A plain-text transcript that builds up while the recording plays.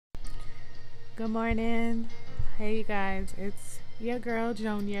Good morning. Hey, you guys. It's your girl,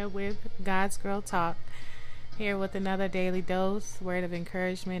 Jonia, with God's Girl Talk, here with another daily dose, word of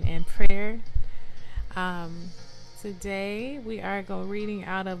encouragement and prayer. Um, Today, we are going reading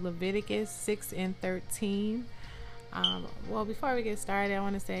out of Leviticus 6 and 13. Well, before we get started, I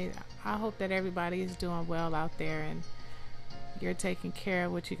want to say I hope that everybody is doing well out there and you're taking care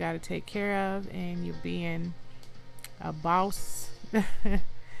of what you got to take care of, and you're being a boss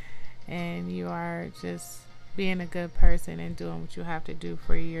and you are just being a good person and doing what you have to do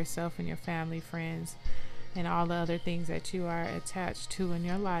for yourself and your family, friends, and all the other things that you are attached to in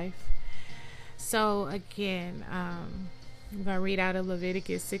your life. So again, I'm going to read out of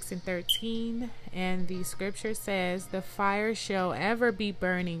Leviticus 6 and 13, and the scripture says, "The fire shall ever be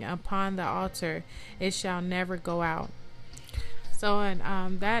burning upon the altar, it shall never go out." So,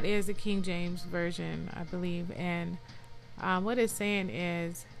 and that is the King James Version, I believe, and what it's saying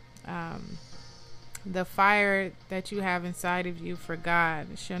is, the fire that you have inside of you for God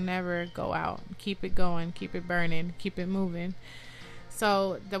shall never go out. Keep it going, keep it burning, keep it moving.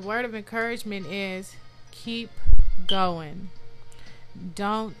 So the word of encouragement is keep going.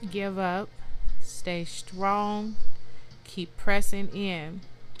 Don't give up. Stay strong. Keep pressing in.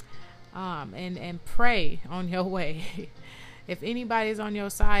 And pray on your way. If anybody's on your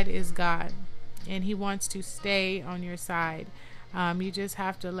side, is God, and He wants to stay on your side. You just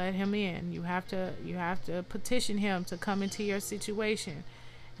have to let Him in. You have to petition Him to come into your situation,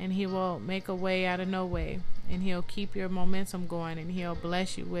 and He will make a way out of no way, and He'll keep your momentum going, and He'll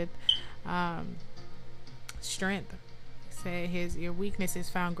bless you with strength. Say your weakness is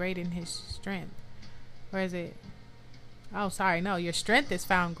found great in His strength. Or is it? Oh, sorry. No, your strength is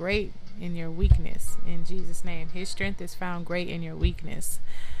found great in your weakness. In Jesus' name, His strength is found great in your weakness.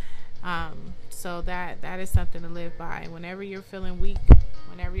 So that is something to live by. Whenever you're feeling weak,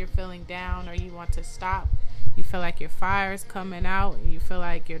 whenever you're feeling down, or you want to stop, you feel like your fire is coming out, you feel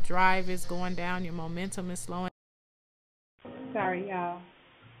like your drive is going down, your momentum is slowing. Sorry, y'all.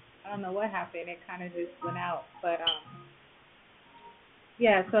 I don't know what happened. It kind of just went out. But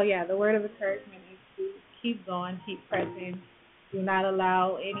the word of encouragement is to keep going, keep pressing. Do not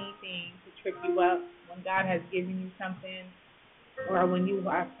allow anything to trip you up when God has given you something. Or when you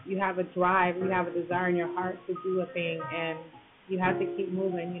have a drive, you have a desire in your heart to do a thing, and you have to keep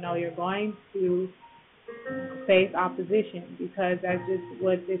moving. You know, you're going to face opposition, because that's just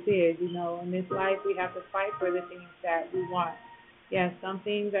what this is. You know, in this life, we have to fight for the things that we want. Yes, some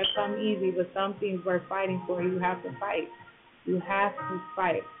things that come easy, but some things worth fighting for. You have to fight. You have to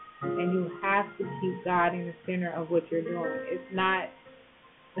fight, and you have to keep God in the center of what you're doing. It's not.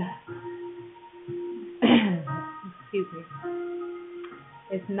 Excuse me.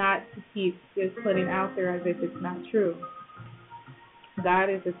 It's not to keep just putting out there as if it's not true. God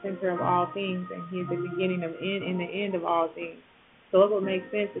is the center of all things, and He is the beginning of end and the end of all things. So it would make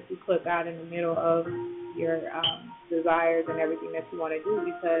sense if you put God in the middle of your desires and everything that you want to do,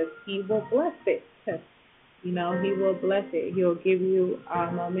 because He will bless it. You know, He will bless it. He'll give you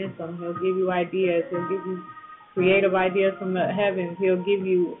momentum. He'll give you ideas. He'll give you creative ideas from the heavens. He'll give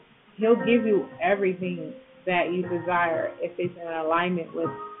you everything that you desire, if it's in alignment with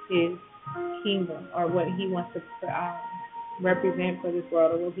His kingdom, or what He wants to represent for this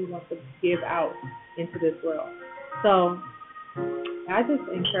world, or what He wants to give out into this world. So I just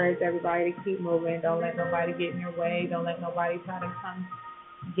encourage everybody to keep moving. Don't let nobody get in your way. Don't let nobody try to come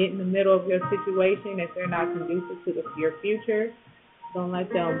get in the middle of your situation if they're not conducive to your future. Don't let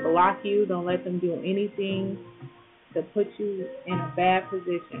them block you. Don't let them do anything to put you in a bad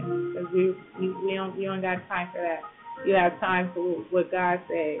position, because you don't got time for that. You have time for what God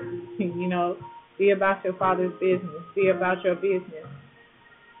said. You know, be about your Father's business. Be about your business,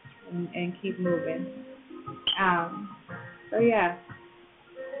 and keep moving.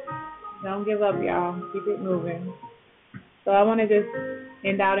 Don't give up, y'all. Keep it moving. So I want to just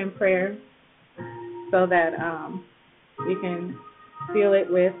end out in prayer, so that you can seal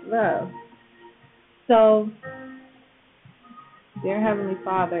it with love. So, dear Heavenly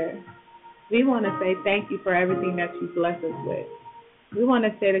Father, we want to say thank you for everything that you bless us with. We want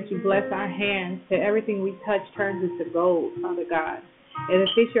to say that you bless our hands, that everything we touch turns into gold, Father God. And if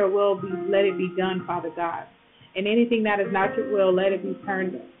it's your will, let it be done, Father God. And anything that is not your will, let it be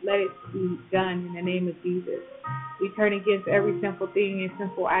done in the name of Jesus. We turn against every sinful thing and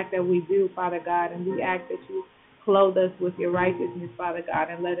sinful act that we do, Father God, and we ask that you clothe us with your righteousness, Father God,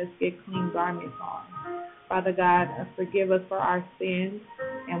 and let us get clean garments on. Father God, forgive us for our sins,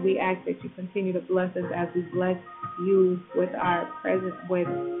 and we ask that you continue to bless us as we bless you with our presence,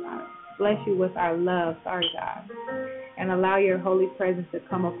 bless you with our love. Sorry, God. and allow your holy presence to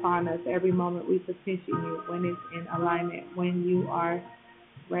come upon us every moment we petition you, when it's in alignment, when you are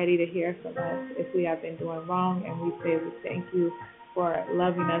ready to hear from us if we have been doing wrong, and we say we thank you for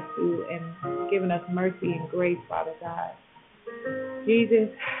loving us through and giving us mercy and grace, Father God. Jesus,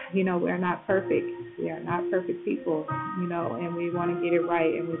 we're not perfect. We are not perfect people, and we want to get it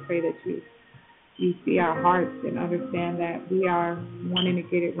right, and we pray that you see our hearts and understand that we are wanting to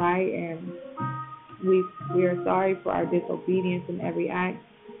get it right, and we are sorry for our disobedience in every act.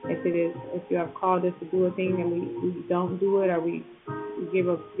 If you have called us to do a thing and we don't do it, or we give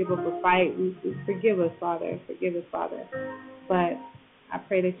up a fight, we forgive us, Father. Forgive us, Father. But I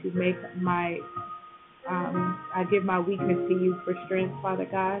pray that you make I give my weakness to you for strength, Father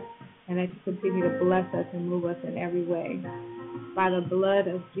God, and that you continue to bless us and move us in every way. By the blood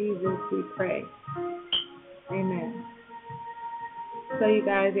of Jesus, we pray. Amen. So you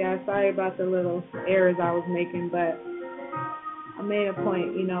guys, sorry about the little errors I was making, but I made a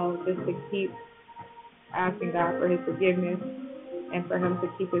point, just to keep asking God for his forgiveness and for him to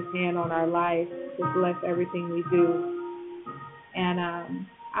keep his hand on our life, to bless everything we do. And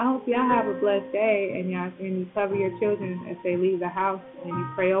I hope y'all have a blessed day, and you cover your children as they leave the house, and you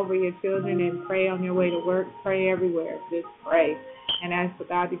pray over your children and pray on your way to work, pray everywhere. Just pray and ask for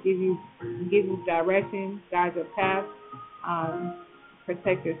God to give you direction, guide your path,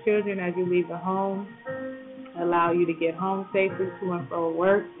 protect your children as you leave the home, allow you to get home safely to and from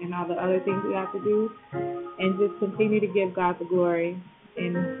work and all the other things you have to do, and just continue to give God the glory,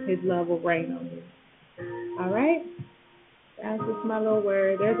 and his love will reign on you. All right? That's just my little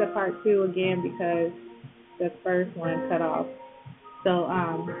word. There's a part 2 again because the first one cut off. So,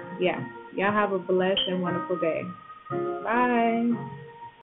 y'all have a blessed and wonderful day. Bye.